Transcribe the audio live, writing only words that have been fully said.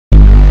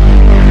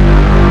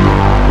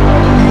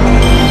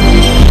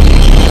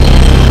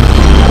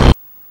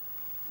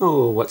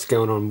Oh, what's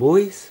going on,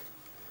 boys?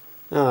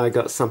 I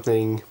got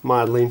something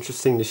mildly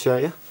interesting to show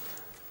you.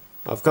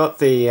 I've got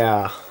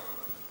the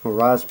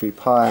Raspberry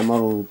Pi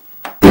Model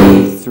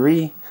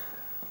 3,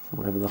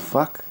 whatever the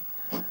fuck.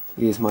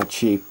 Here's my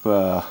cheap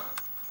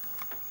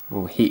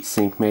heat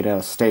sink made out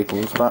of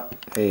staples, but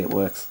hey, it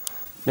works.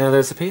 Now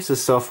there's a piece of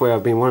software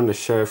I've been wanting to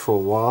show for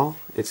a while.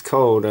 It's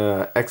called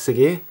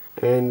Exagear,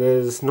 and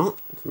there's not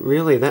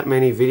really that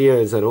many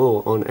videos at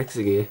all on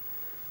Exagear.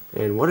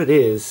 And what it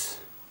is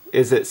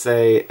it's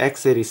a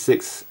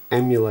x86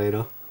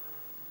 emulator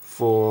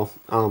for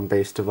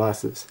ARM-based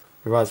devices,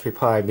 the Raspberry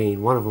Pi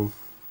being one of them.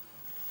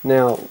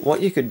 Now,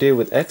 what you could do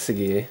with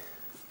Exagear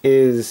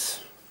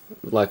is,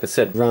 like I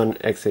said, run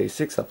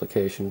x86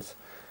 applications.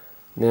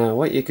 Now,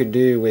 what you could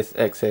do with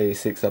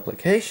x86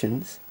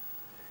 applications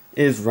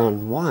is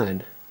run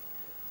Wine,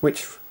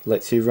 which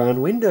lets you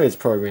run Windows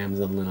programs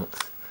on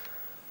Linux.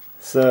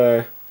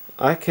 So,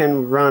 I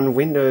can run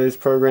Windows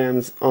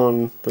programs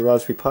on the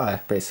Raspberry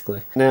Pi,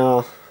 basically.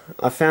 Now,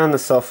 I found the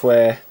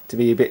software to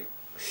be a bit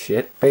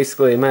shit.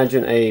 Basically,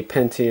 imagine a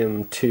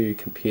Pentium 2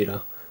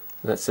 computer.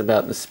 That's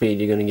about the speed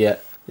you're going to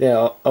get.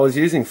 Yeah, I was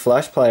using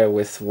Flash Player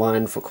with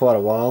Wine for quite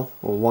a while,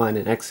 or Wine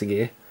and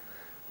Exagear,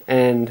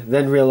 and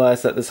then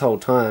realized that this whole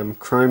time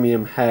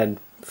Chromium had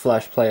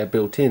Flash Player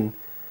built in,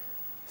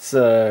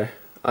 so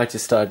I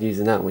just started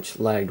using that, which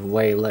lagged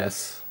way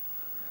less.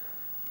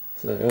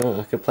 So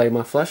I could play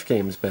my Flash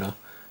games better.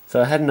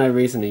 So I had no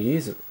reason to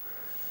use it.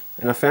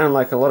 And I found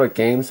like a lot of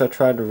games I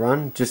tried to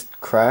run just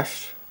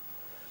crashed.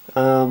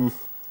 But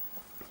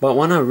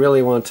one I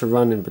really wanted to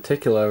run in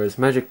particular is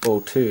Magic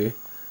Ball 2,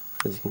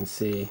 as you can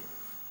see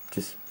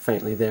just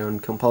faintly there on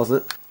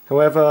composite.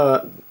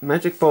 However,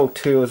 Magic Ball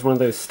 2 is one of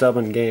those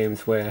stubborn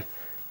games where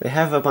they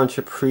have a bunch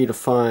of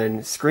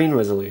predefined screen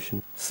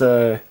resolution.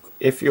 So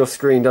if your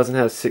screen doesn't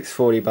have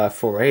 640 by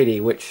 480,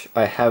 which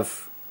I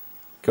have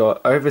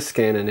got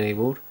overscan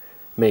enabled,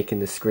 making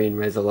the screen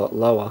res a lot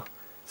lower.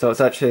 So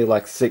it's actually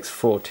like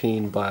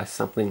 614 by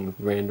something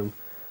random.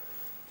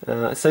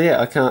 So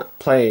yeah, I can't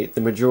play the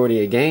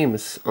majority of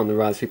games on the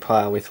Raspberry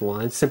Pi with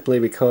Wine simply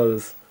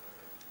because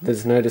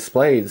there's no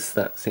displays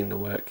that seem to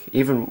work.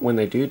 Even when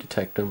they do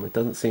detect them, it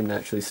doesn't seem to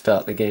actually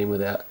start the game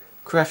without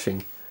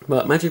crashing.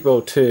 But Magic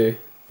Ball 2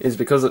 is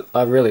because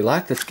I really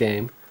like this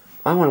game.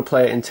 I want to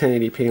play it in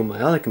 1080p on my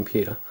other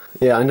computer.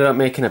 Yeah, I ended up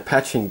making a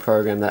patching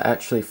program that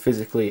actually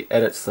physically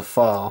edits the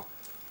file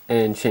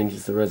and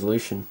changes the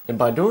resolution. And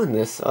by doing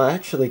this, I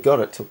actually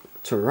got it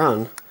to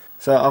run.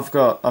 So I've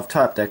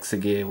typed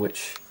Exagear,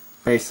 which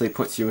basically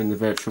puts you in the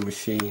virtual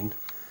machine.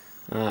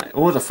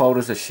 All the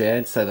folders are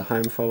shared, so the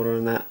home folder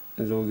and that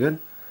is all good.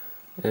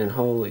 And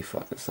holy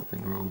fuck, there's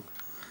something wrong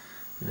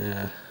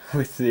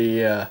with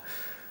the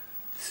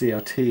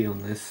CRT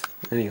on this.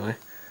 Anyway,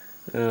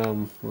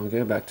 we'll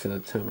go back to the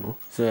terminal.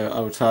 So I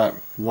will type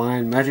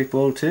Wine Magic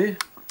Ball 2.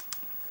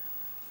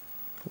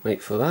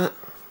 Wait for that.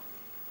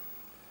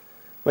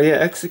 But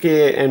yeah,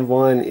 Exagear and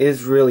Wine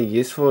is really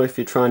useful if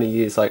you're trying to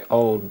use like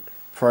old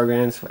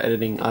programs for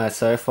editing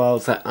ISO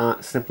files that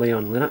aren't simply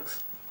on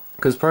Linux.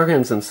 Because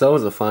programs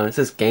themselves are fine, it's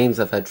just games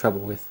I've had trouble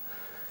with.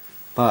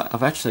 But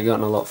I've actually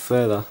gotten a lot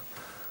further.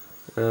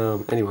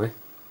 Anyway,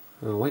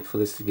 I'll wait for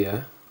this to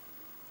go.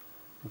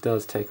 It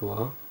does take a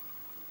while.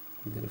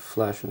 Get a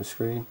flash on the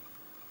screen.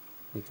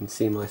 You can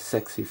see my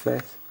sexy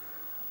face.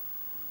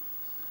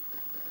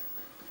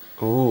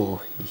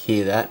 Oh, you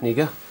hear that,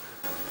 nigga?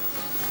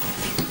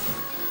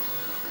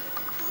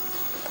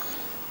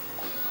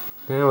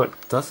 Now it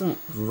doesn't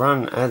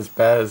run as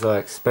bad as I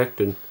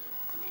expected.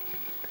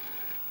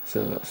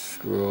 So let's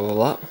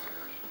scroll up.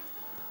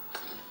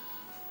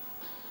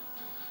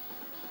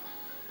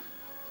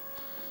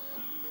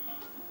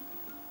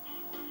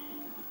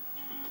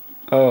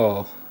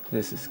 Oh,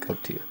 this is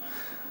good too.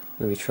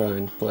 Let me try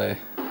and play.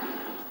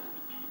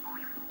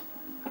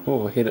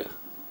 Oh, I hit it.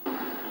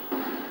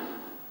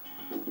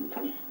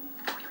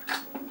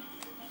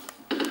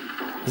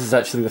 This is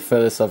actually the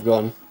furthest I've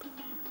gone.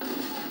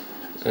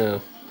 Oh.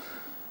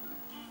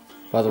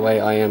 By the way,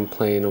 I am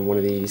playing on one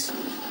of these.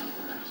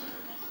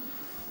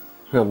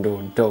 I'm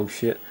doing dog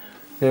shit.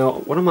 Now,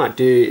 what I might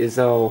do is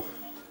I'll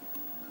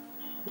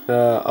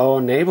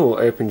enable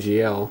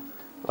OpenGL.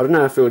 I don't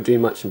know if it will do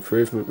much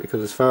improvement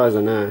because as far as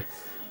I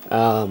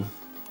know,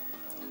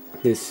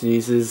 this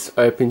uses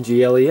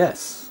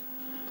OpenGLES.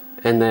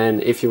 And then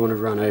if you want to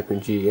run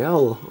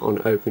OpenGL on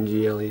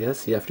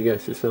OpenGLES, you have to go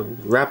through some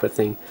wrapper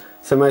thing.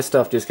 So most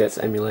stuff just gets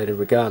emulated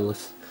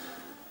regardless.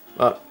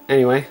 But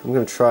anyway, I'm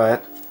going to try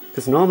it.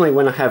 Because normally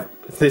when I have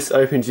this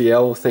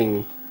OpenGL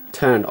thing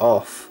turned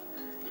off,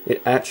 it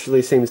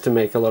actually seems to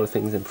make a lot of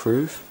things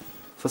improve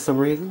for some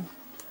reason.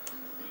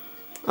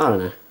 I don't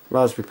know.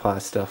 Raspberry Pi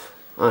stuff.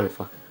 I don't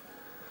fucking know.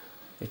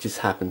 It just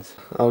happens.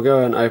 I'll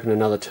go and open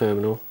another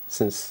terminal,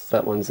 since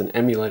that one's an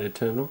emulated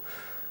terminal,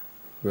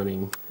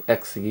 running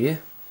Exagear.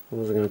 What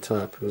was I going to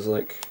type? It was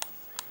like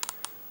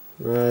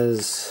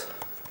Ras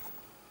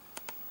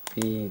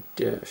B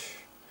dash.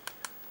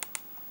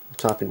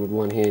 Typing with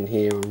one hand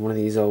here on one of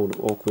these old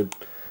awkward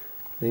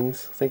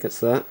things. I think it's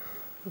that.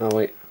 Oh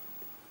wait.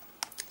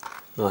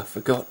 I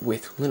forgot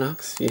with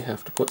Linux you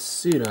have to put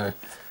sudo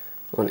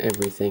on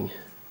everything.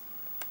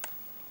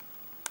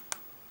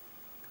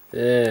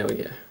 There we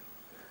go.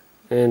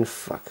 And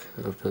fuck,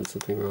 I've done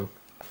something wrong.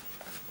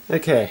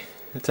 Okay,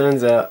 it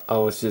turns out I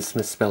was just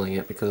misspelling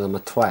it because I'm a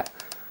twat.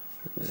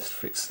 Just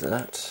fix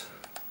that.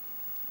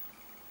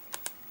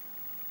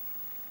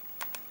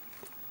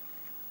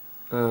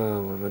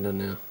 Oh, what have I done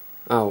now?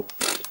 Oh,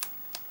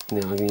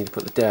 now I need to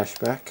put the dash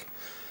back.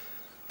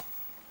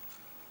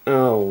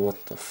 Oh,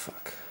 what the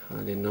fuck.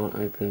 I did not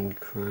open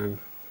Chrome.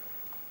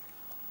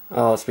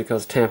 Oh, it's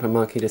because Tampa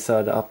Monkey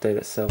decided to update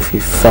itself.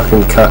 You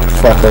fucking cuck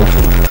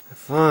fucker.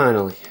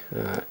 Finally.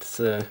 Alright,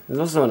 so there's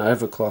also an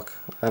overclock.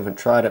 I haven't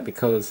tried it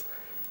because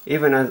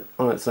even as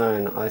on its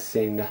own I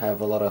seem to have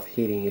a lot of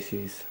heating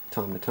issues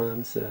time to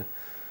time, so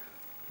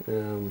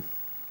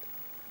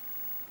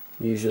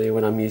usually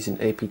when I'm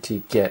using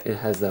apt-get it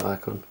has that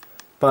icon.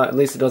 But at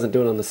least it doesn't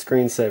do it on the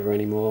screensaver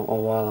anymore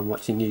or while I'm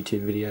watching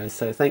YouTube videos,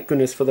 so thank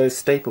goodness for those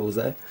staples,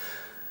 eh?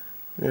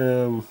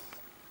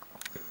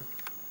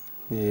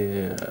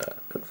 Yeah,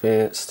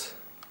 advanced,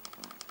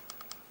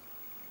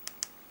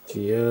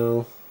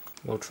 GL,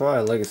 I'll try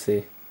a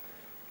legacy.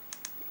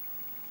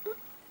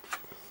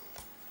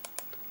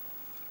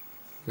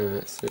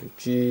 Alright, so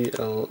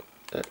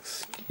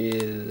GLX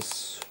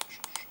is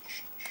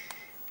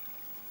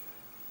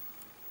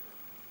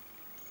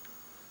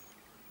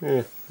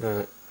yeah,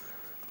 alright.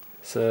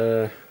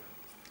 So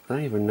I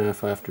don't even know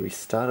if I have to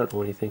restart it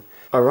or anything.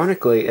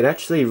 Ironically, it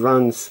actually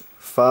runs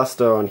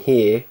faster on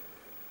here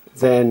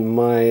than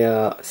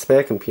my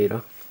spare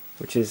computer,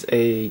 which is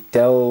a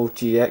Dell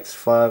GX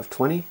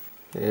 520,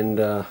 and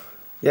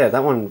yeah,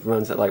 that one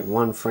runs at like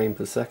 1 frame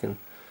per second.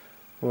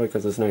 Probably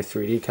because there's no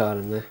 3D card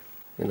in there,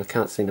 and I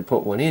can't seem to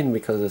put one in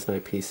because there's no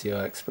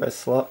PCI Express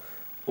slot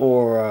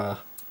or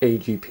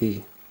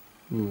AGP.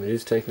 It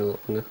is taking a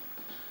lot longer.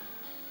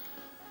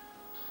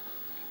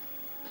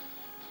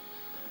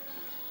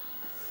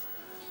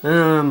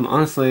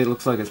 Honestly, it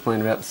looks like it's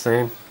playing about the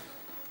same.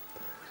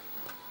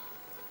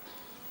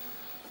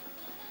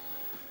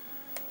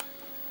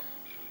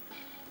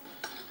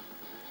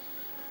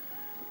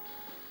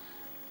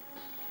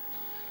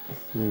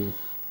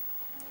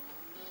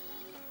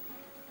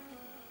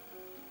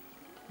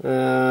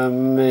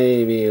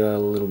 Maybe a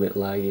little bit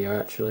laggier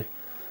actually.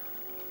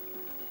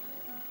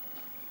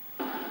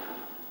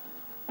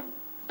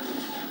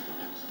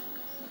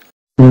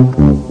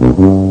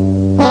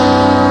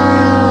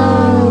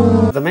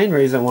 The main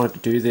reason I wanted to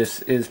do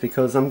this is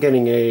because I'm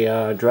getting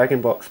a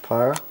Dragon Box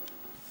Pyra,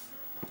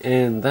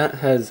 and that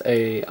has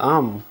a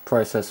ARM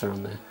processor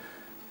on there,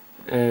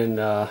 and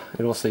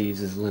it also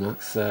uses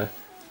Linux, so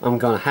I'm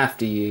gonna have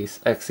to use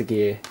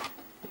Exagear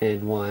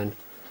and Wine.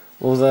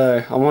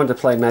 Although I wanted to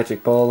play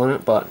Magic Ball on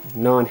it, but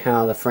knowing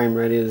how the frame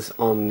rate is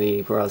on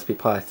the Raspberry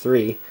Pi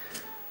 3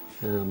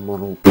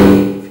 model B,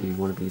 if you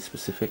want to be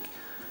specific,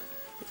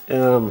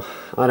 I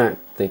don't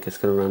think it's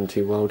going to run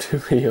too well, to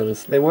be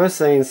honest. They were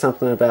saying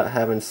something about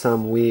having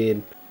some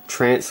weird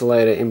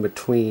translator in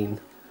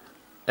between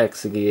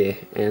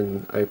Exagear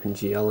and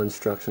OpenGL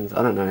instructions.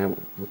 I don't know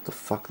what the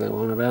fuck they're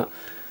on about.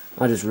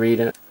 I just read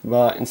it.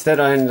 But instead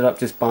I ended up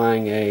just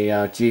buying a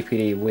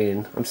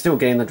gpd-win. I'm still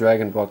getting the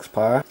Dragon Box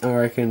Pyra. I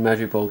reckon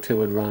Magic Ball 2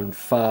 would run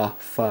far,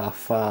 far,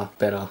 far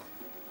better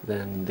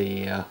than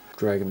the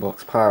Dragon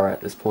Box Pyra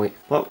at this point.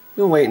 Well,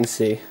 we'll wait and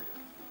see.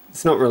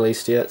 It's not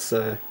released yet,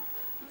 so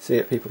see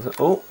what people say.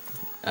 Oh!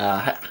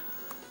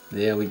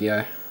 There we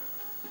go.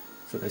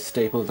 So those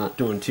staples aren't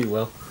doing too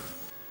well.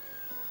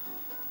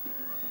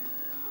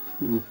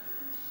 Seems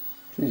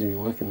to be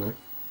working though.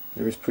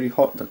 It was pretty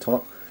hot at the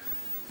top.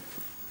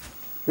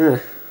 Yeah.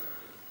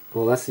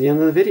 Well, that's the end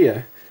of the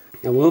video.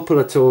 I will put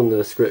a tool in the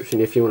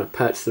description if you want to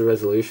patch the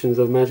resolutions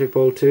of Magic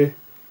Ball 2,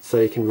 so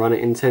you can run it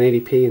in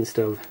 1080p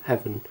instead of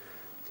having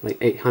like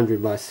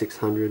 800 by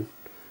 600,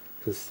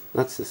 because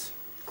that's just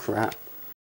crap.